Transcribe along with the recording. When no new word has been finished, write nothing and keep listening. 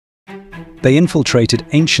They infiltrated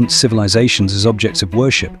ancient civilizations as objects of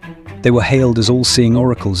worship. They were hailed as all-seeing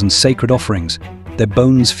oracles and sacred offerings. Their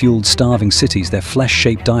bones fueled starving cities, their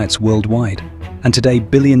flesh-shaped diets worldwide. And today,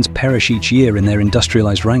 billions perish each year in their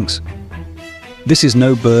industrialized ranks. This is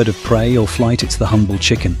no bird of prey or flight, it's the humble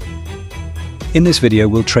chicken. In this video,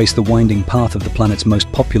 we'll trace the winding path of the planet's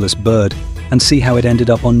most populous bird and see how it ended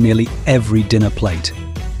up on nearly every dinner plate.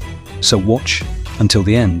 So watch until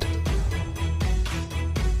the end.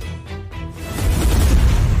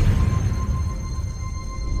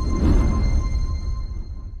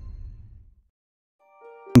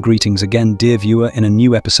 Greetings again, dear viewer, in a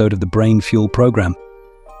new episode of the Brain Fuel program.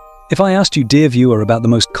 If I asked you, dear viewer, about the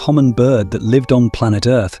most common bird that lived on planet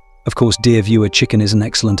Earth, of course, dear viewer, chicken is an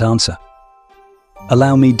excellent answer.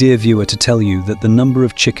 Allow me, dear viewer, to tell you that the number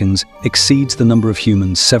of chickens exceeds the number of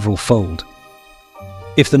humans several-fold.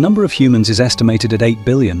 If the number of humans is estimated at 8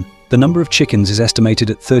 billion, the number of chickens is estimated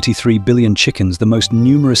at 33 billion chickens, the most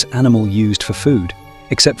numerous animal used for food,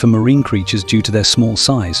 except for marine creatures due to their small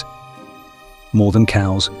size. More than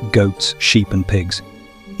cows, goats, sheep and pigs.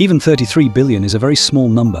 Even 33 billion is a very small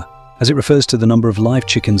number, as it refers to the number of live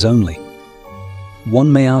chickens only. One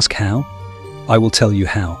may ask how? I will tell you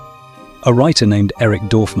how. A writer named Eric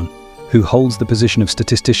Dorfman, who holds the position of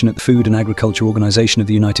statistician at the Food and Agriculture Organization of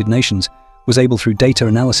the United Nations, was able through data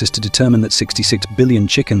analysis to determine that 66 billion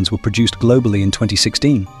chickens were produced globally in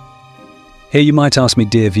 2016. Here you might ask me,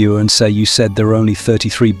 dear viewer, and say, you said there are only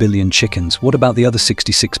 33 billion chickens. What about the other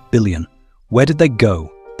 66 billion? Where did they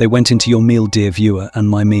go? They went into your meal, dear viewer, and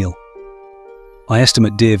my meal. I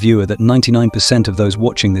estimate, dear viewer, that 99% of those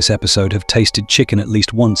watching this episode have tasted chicken at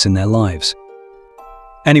least once in their lives.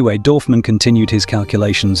 Anyway, Dorfman continued his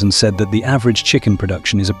calculations and said that the average chicken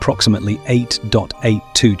production is approximately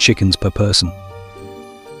 8.82 chickens per person.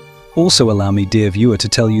 Also allow me, dear viewer, to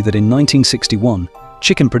tell you that in 1961,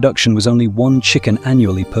 chicken production was only 1 chicken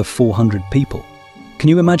annually per 400 people. Can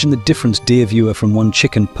you imagine the difference, dear viewer, from 1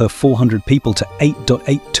 chicken per 400 people to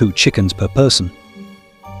 8.82 chickens per person?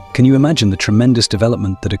 Can you imagine the tremendous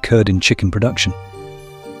development that occurred in chicken production?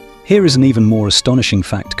 Here is an even more astonishing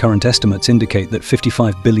fact. Current estimates indicate that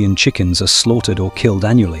 55 billion chickens are slaughtered or killed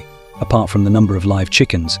annually, apart from the number of live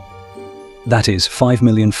chickens. That is,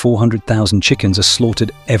 5,400,000 chickens are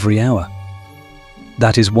slaughtered every hour.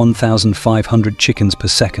 That is 1,500 chickens per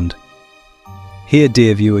second. Here,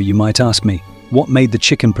 dear viewer, you might ask me, what made the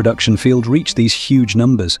chicken production field reach these huge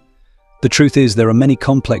numbers? The truth is, there are many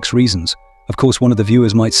complex reasons. Of course, one of the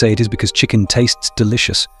viewers might say it is because chicken tastes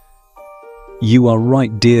delicious. You are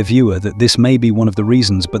right, dear viewer, that this may be one of the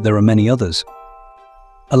reasons, but there are many others.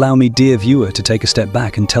 Allow me, dear viewer, to take a step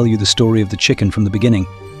back and tell you the story of the chicken from the beginning,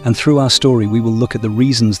 and through our story we will look at the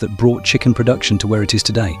reasons that brought chicken production to where it is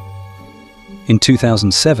today. In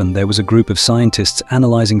 2007, there was a group of scientists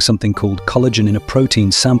analyzing something called collagen in a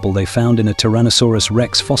protein sample they found in a Tyrannosaurus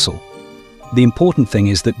rex fossil. The important thing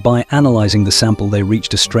is that by analyzing the sample they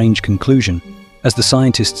reached a strange conclusion, as the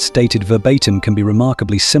scientists stated verbatim, can be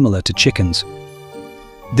remarkably similar to chickens.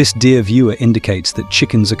 This, dear viewer, indicates that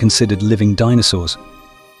chickens are considered living dinosaurs.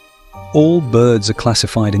 All birds are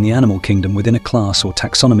classified in the animal kingdom within a class or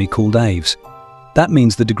taxonomy called aves. That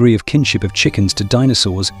means the degree of kinship of chickens to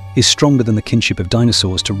dinosaurs is stronger than the kinship of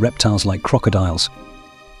dinosaurs to reptiles like crocodiles.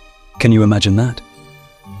 Can you imagine that?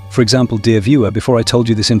 For example, dear viewer, before I told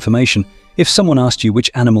you this information, if someone asked you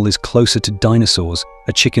which animal is closer to dinosaurs,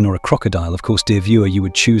 a chicken or a crocodile, of course, dear viewer, you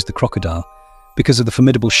would choose the crocodile, because of the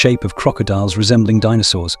formidable shape of crocodiles resembling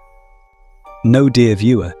dinosaurs. No, dear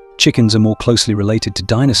viewer, chickens are more closely related to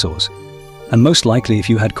dinosaurs, and most likely if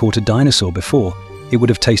you had caught a dinosaur before, it would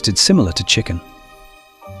have tasted similar to chicken.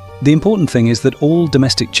 The important thing is that all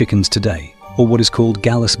domestic chickens today, or what is called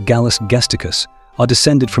Gallus gasticus, are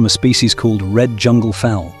descended from a species called red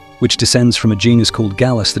junglefowl, which descends from a genus called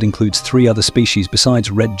Gallus that includes 3 other species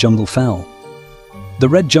besides red junglefowl. The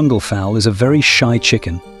red junglefowl is a very shy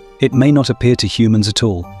chicken. It may not appear to humans at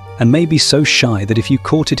all, and may be so shy that if you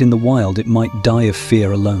caught it in the wild it might die of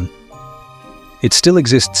fear alone. It still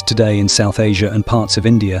exists today in South Asia and parts of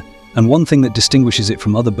India, and one thing that distinguishes it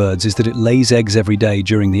from other birds is that it lays eggs every day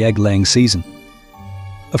during the egg-laying season.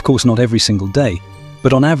 Of course, not every single day,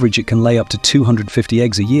 but on average it can lay up to 250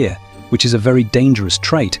 eggs a year, which is a very dangerous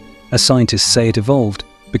trait, as scientists say it evolved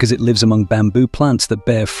because it lives among bamboo plants that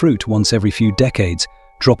bear fruit once every few decades,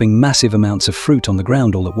 dropping massive amounts of fruit on the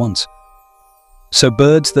ground all at once. So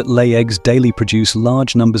birds that lay eggs daily produce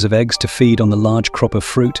large numbers of eggs to feed on the large crop of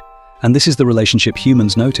fruit, and this is the relationship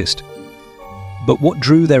humans noticed. But what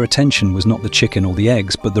drew their attention was not the chicken or the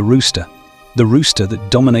eggs, but the rooster. The rooster that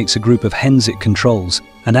dominates a group of hens it controls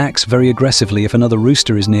and acts very aggressively if another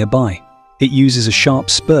rooster is nearby. It uses a sharp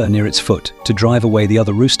spur near its foot to drive away the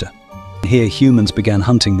other rooster. Here humans began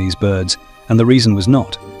hunting these birds, and the reason was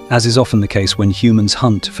not, as is often the case when humans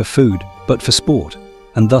hunt for food, but for sport,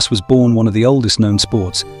 and thus was born one of the oldest known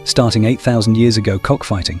sports, starting 8,000 years ago,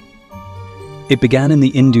 cockfighting. It began in the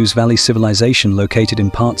Indus Valley civilization located in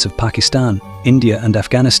parts of Pakistan, India and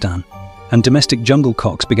Afghanistan, and domestic jungle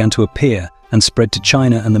cocks began to appear and spread to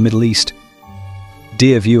China and the Middle East.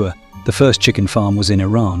 Dear viewer, the first chicken farm was in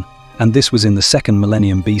Iran, and this was in the 2nd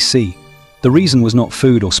millennium BC. The reason was not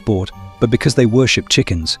food or sport, but because they worshipped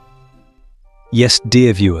chickens. Yes,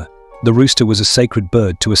 dear viewer, the rooster was a sacred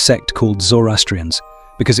bird to a sect called Zoroastrians,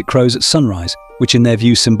 because it crows at sunrise, which in their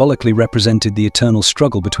view symbolically represented the eternal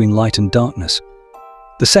struggle between light and darkness.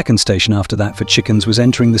 The second station after that for chickens was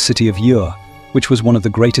entering the city of Ur, which was one of the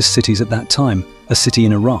greatest cities at that time, a city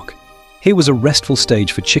in Iraq. Here was a restful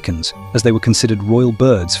stage for chickens, as they were considered royal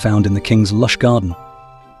birds found in the king's lush garden.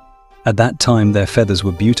 At that time their feathers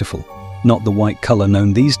were beautiful, not the white color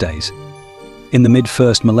known these days. In the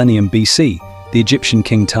mid-1st millennium BC, the Egyptian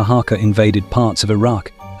king Taharqa invaded parts of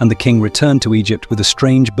Iraq, and the king returned to Egypt with a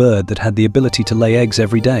strange bird that had the ability to lay eggs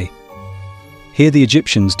every day. Here the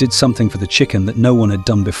Egyptians did something for the chicken that no one had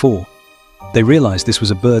done before. They realized this was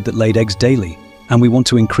a bird that laid eggs daily, and we want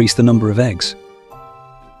to increase the number of eggs.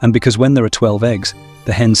 And because when there are 12 eggs,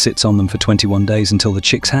 the hen sits on them for 21 days until the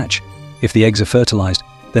chicks hatch. If the eggs are fertilized,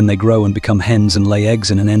 then they grow and become hens and lay eggs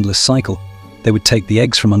in an endless cycle. They would take the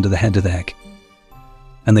eggs from under the head of the egg,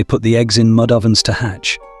 and they put the eggs in mud ovens to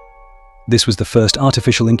hatch. This was the first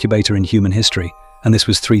artificial incubator in human history, and this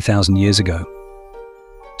was 3,000 years ago.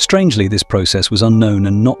 Strangely, this process was unknown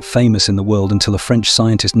and not famous in the world until a French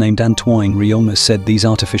scientist named Antoine Riolme said these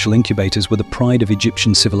artificial incubators were the pride of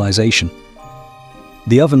Egyptian civilization.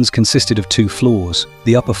 The ovens consisted of 2 floors.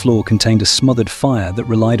 The upper floor contained a smothered fire that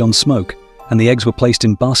relied on smoke, and the eggs were placed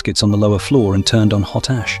in baskets on the lower floor and turned on hot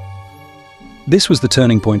ash. This was the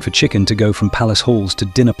turning point for chicken to go from palace halls to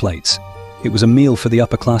dinner plates. It was a meal for the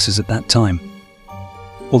upper classes at that time.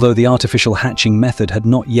 Although the artificial hatching method had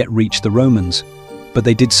not yet reached the Romans, but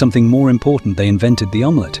they did something more important. They invented the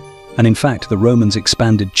omelette, and in fact the Romans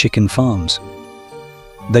expanded chicken farms.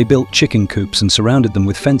 They built chicken coops and surrounded them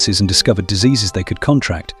with fences and discovered diseases they could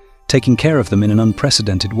contract, taking care of them in an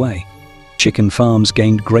unprecedented way. Chicken farms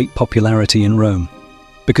gained great popularity in Rome,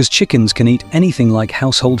 because chickens can eat anything like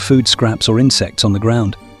household food scraps or insects on the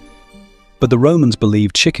ground. But the Romans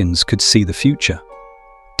believed chickens could see the future.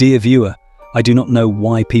 Dear viewer, I do not know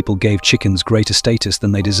why people gave chickens greater status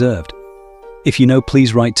than they deserved. If you know,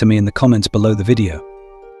 please write to me in the comments below the video.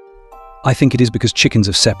 I think it is because chickens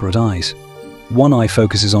have separate eyes. One eye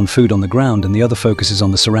focuses on food on the ground and the other focuses on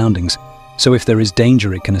the surroundings, so if there is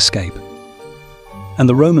danger it can escape. And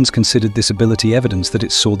the Romans considered this ability evidence that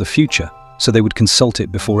it saw the future, so they would consult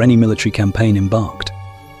it before any military campaign embarked.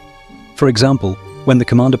 For example, when the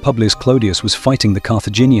commander Publius Clodius was fighting the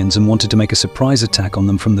Carthaginians and wanted to make a surprise attack on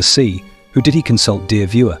them from the sea, who did he consult, dear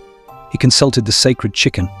viewer? He consulted the sacred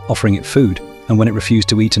chicken, offering it food, and when it refused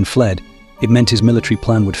to eat and fled, it meant his military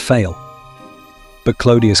plan would fail. But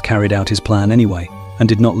Clodius carried out his plan anyway, and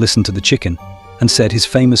did not listen to the chicken, and said his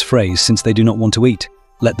famous phrase, "Since they do not want to eat,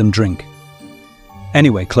 let them drink."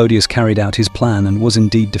 Anyway, Clodius carried out his plan and was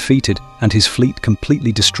indeed defeated, and his fleet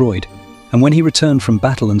completely destroyed. And when he returned from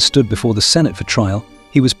battle and stood before the Senate for trial,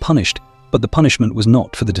 he was punished, but the punishment was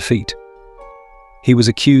not for the defeat. He was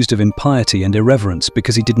accused of impiety and irreverence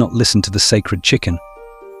because he did not listen to the sacred chicken.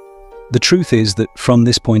 The truth is that from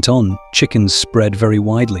this point on, chickens spread very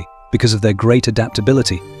widely because of their great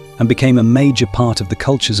adaptability and became a major part of the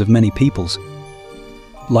cultures of many peoples.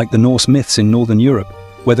 Like the Norse myths in Northern Europe,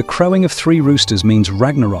 where the crowing of 3 roosters means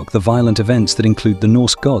Ragnarok, the violent events that include the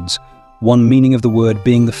Norse gods, one meaning of the word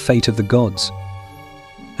being the fate of the gods.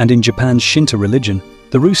 And in Japan's Shinto religion,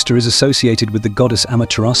 the rooster is associated with the goddess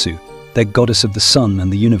Amaterasu, their goddess of the sun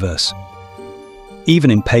and the universe.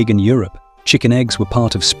 Even in pagan Europe, chicken eggs were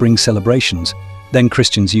part of spring celebrations. Then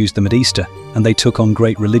Christians used them at Easter, and they took on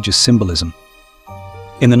great religious symbolism.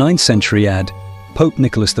 In the 9th century AD, Pope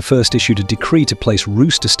Nicholas I issued a decree to place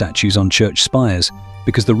rooster statues on church spires,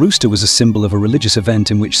 because the rooster was a symbol of a religious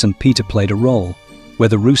event in which St. Peter played a role, where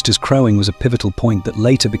the rooster's crowing was a pivotal point that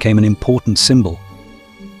later became an important symbol.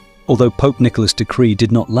 Although Pope Nicholas' decree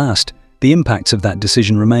did not last, the impacts of that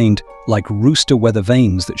decision remained, like rooster weather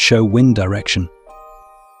vanes that show wind direction.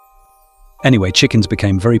 Anyway, chickens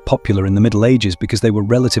became very popular in the Middle Ages because they were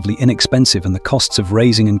relatively inexpensive and the costs of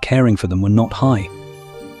raising and caring for them were not high.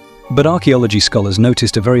 But archaeology scholars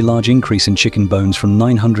noticed a very large increase in chicken bones from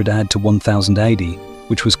 900 AD to 1000 AD,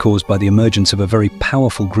 which was caused by the emergence of a very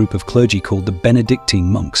powerful group of clergy called the Benedictine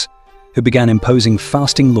monks. who began imposing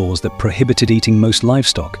fasting laws that prohibited eating most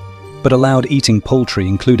livestock, but allowed eating poultry,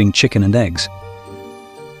 including chicken and eggs.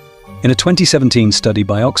 In a 2017 study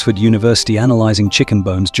by Oxford University analysing chicken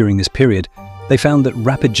bones during this period, they found that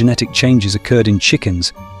rapid genetic changes occurred in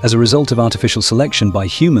chickens as a result of artificial selection by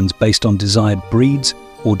humans based on desired breeds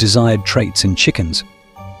or desired traits in chickens.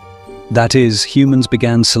 That is, humans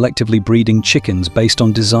began selectively breeding chickens based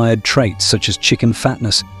on desired traits such as chicken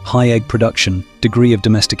fatness, high egg production, degree of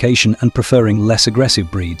domestication, and preferring less aggressive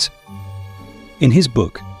breeds. In his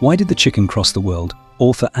book, Why Did the Chicken Cross the World?,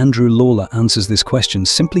 author Andrew Lawler answers this question: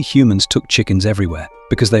 simply humans took chickens everywhere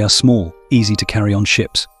because they are small, easy to carry on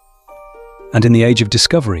ships. And in the age of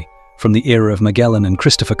discovery, from the era of Magellan and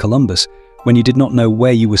Christopher Columbus, when you did not know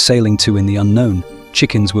where you were sailing to in the unknown,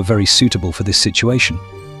 chickens were very suitable for this situation.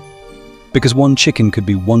 Because one chicken could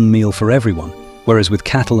be one meal for everyone, whereas with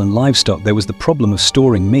cattle and livestock there was the problem of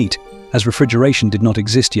storing meat, as refrigeration did not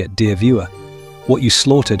exist yet, dear viewer. What you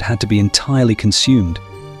slaughtered had to be entirely consumed.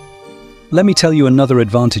 Let me tell you another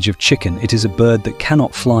advantage of chicken: it is a bird that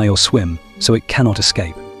cannot fly or swim, so it cannot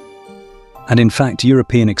escape. And in fact,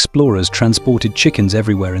 European explorers transported chickens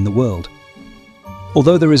everywhere in the world.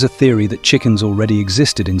 Although there is a theory that chickens already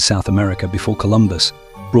existed in South America before Columbus,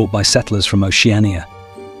 brought by settlers from Oceania.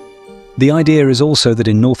 The idea is also that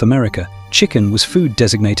in North America, chicken was food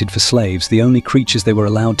designated for slaves, the only creatures they were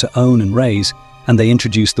allowed to own and raise, and they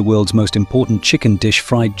introduced the world's most important chicken dish,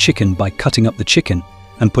 fried chicken, by cutting up the chicken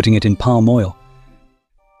and putting it in palm oil.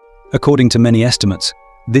 According to many estimates,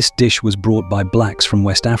 this dish was brought by blacks from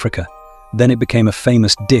West Africa. Then it became a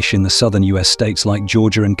famous dish in the southern US states like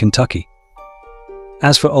Georgia and Kentucky.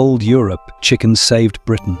 As for old Europe, chickens saved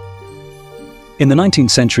Britain. In the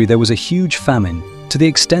 19th century, there was a huge famine, to the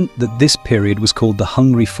extent that this period was called the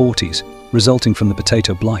Hungry Forties, resulting from the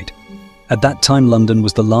potato blight. At that time, London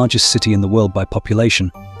was the largest city in the world by population.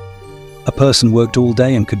 A person worked all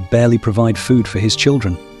day and could barely provide food for his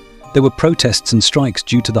children. There were protests and strikes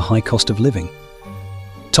due to the high cost of living.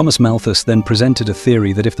 Thomas Malthus then presented a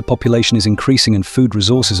theory that if the population is increasing and food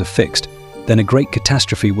resources are fixed, then a great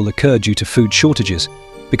catastrophe will occur due to food shortages,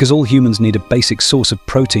 because all humans need a basic source of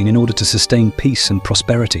protein in order to sustain peace and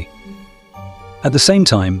prosperity. At the same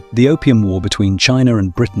time, the Opium War between China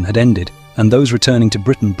and Britain had ended, and those returning to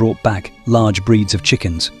Britain brought back large breeds of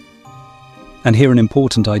chickens. And here an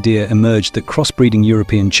important idea emerged that crossbreeding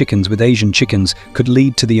European chickens with Asian chickens could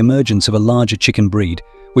lead to the emergence of a larger chicken breed,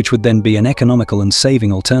 which would then be an economical and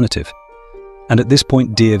saving alternative. And at this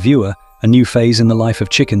point, dear viewer, a new phase in the life of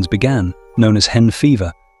chickens began, known as hen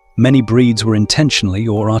fever. Many breeds were intentionally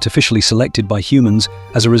or artificially selected by humans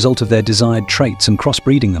as a result of their desired traits and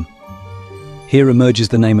crossbreeding them. Here emerges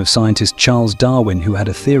the name of scientist Charles Darwin, who had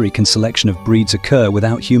a theory: can selection of breeds occur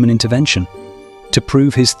without human intervention? To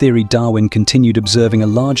prove his theory, Darwin continued observing a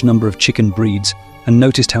large number of chicken breeds and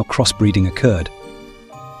noticed how crossbreeding occurred.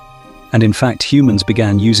 And in fact, humans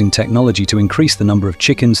began using technology to increase the number of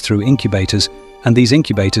chickens through incubators, and these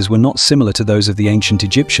incubators were not similar to those of the ancient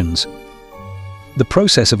Egyptians. The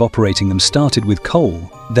process of operating them started with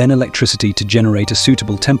coal, then electricity to generate a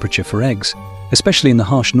suitable temperature for eggs, especially in the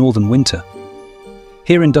harsh northern winter.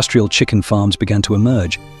 Here industrial chicken farms began to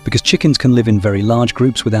emerge, because chickens can live in very large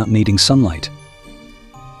groups without needing sunlight.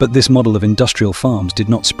 But this model of industrial farms did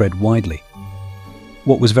not spread widely.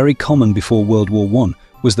 What was very common before World War I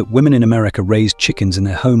was that women in America raised chickens in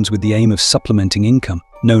their homes with the aim of supplementing income,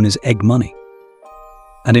 known as egg money.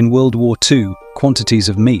 And in World War II, quantities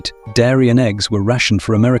of meat, dairy and eggs were rationed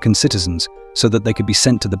for American citizens so that they could be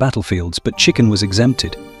sent to the battlefields, but chicken was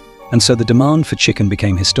exempted, and so the demand for chicken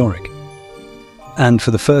became historic. And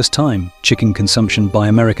for the first time, chicken consumption by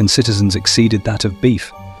American citizens exceeded that of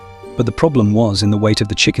beef. But the problem was in the weight of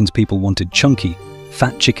the chickens. People wanted chunky,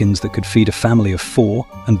 fat chickens that could feed a family of 4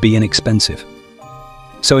 and be inexpensive.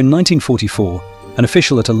 So in 1944, an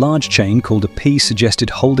official at a large chain called a P suggested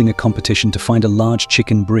holding a competition to find a large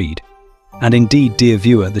chicken breed. And indeed, dear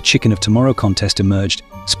viewer, the Chicken of Tomorrow contest emerged,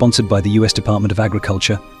 sponsored by the US Department of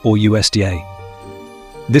Agriculture, or USDA.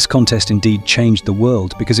 This contest indeed changed the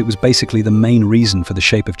world because it was basically the main reason for the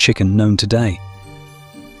shape of chicken known today.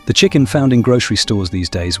 The chicken found in grocery stores these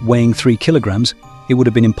days, weighing 3 kilograms, it would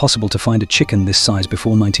have been impossible to find a chicken this size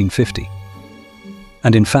before 1950.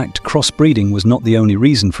 And in fact, crossbreeding was not the only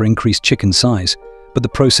reason for increased chicken size, but the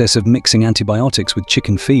process of mixing antibiotics with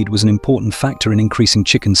chicken feed was an important factor in increasing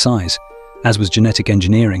chicken size, as was genetic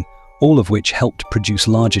engineering, all of which helped produce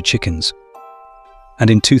larger chickens. And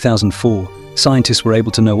in 2004, scientists were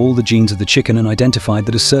able to know all the genes of the chicken and identified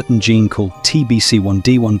that a certain gene called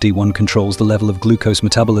TBC1D1D1 controls the level of glucose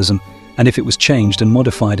metabolism, and if it was changed and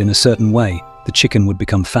modified in a certain way, the chicken would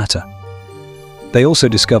become fatter. They also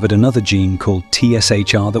discovered another gene called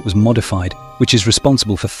TSHR that was modified, which is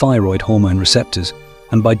responsible for thyroid hormone receptors,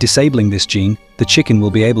 and by disabling this gene, the chicken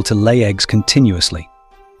will be able to lay eggs continuously.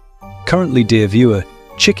 Currently, dear viewer,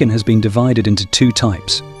 chicken has been divided into two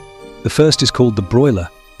types. The first is called the broiler.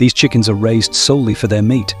 These chickens are raised solely for their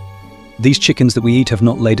meat. These chickens that we eat have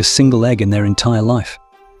not laid a single egg in their entire life.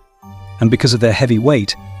 And because of their heavy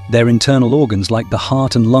weight, their internal organs like the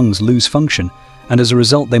heart and lungs lose function, and as a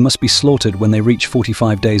result they must be slaughtered when they reach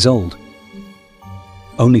 45 days old.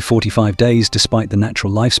 Only 45 days despite the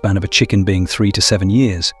natural lifespan of a chicken being 3 to 7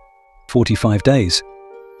 years. 45 days.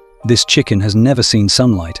 This chicken has never seen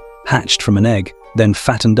sunlight, hatched from an egg, then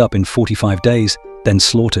fattened up in 45 days, then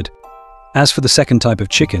slaughtered. As for the second type of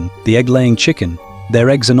chicken, the egg-laying chicken, their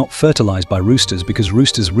eggs are not fertilized by roosters because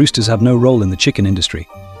roosters have no role in the chicken industry.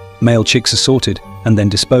 Male chicks are sorted and then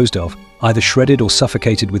disposed of, either shredded or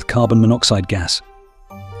suffocated with carbon monoxide gas.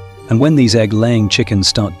 And when these egg-laying chickens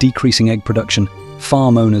start decreasing egg production,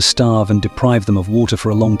 farm owners starve and deprive them of water for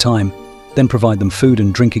a long time, then provide them food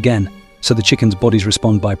and drink again, so the chicken's bodies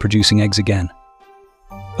respond by producing eggs again.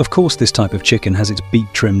 Of course, this type of chicken has its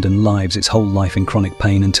beak trimmed and lives its whole life in chronic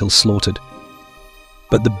pain until slaughtered.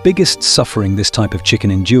 But the biggest suffering this type of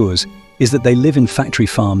chicken endures is that they live in factory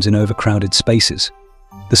farms in overcrowded spaces.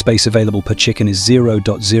 The space available per chicken is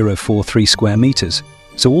 0.043 square meters,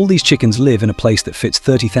 so all these chickens live in a place that fits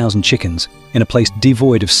 30,000 chickens, in a place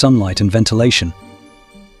devoid of sunlight and ventilation.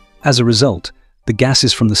 As a result, the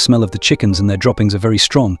gases from the smell of the chickens and their droppings are very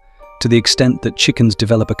strong, to the extent that chickens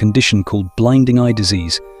develop a condition called blinding eye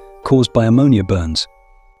disease, caused by ammonia burns.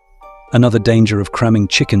 Another danger of cramming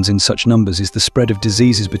chickens in such numbers is the spread of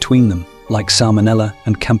diseases between them, like Salmonella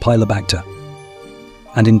and Campylobacter.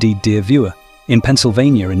 And indeed, dear viewer, in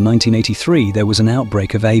Pennsylvania in 1983 there was an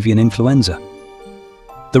outbreak of avian influenza.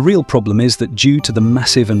 The real problem is that due to the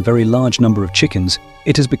massive and very large number of chickens,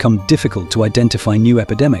 it has become difficult to identify new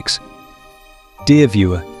epidemics. Dear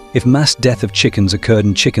viewer, if mass death of chickens occurred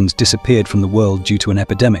and chickens disappeared from the world due to an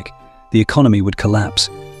epidemic, the economy would collapse,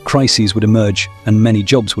 crises would emerge, and many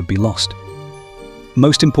jobs would be lost.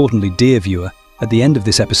 Most importantly, dear viewer, at the end of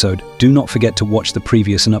this episode, do not forget to watch the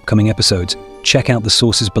previous and upcoming episodes, check out the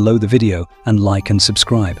sources below the video, and like and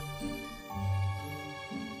subscribe.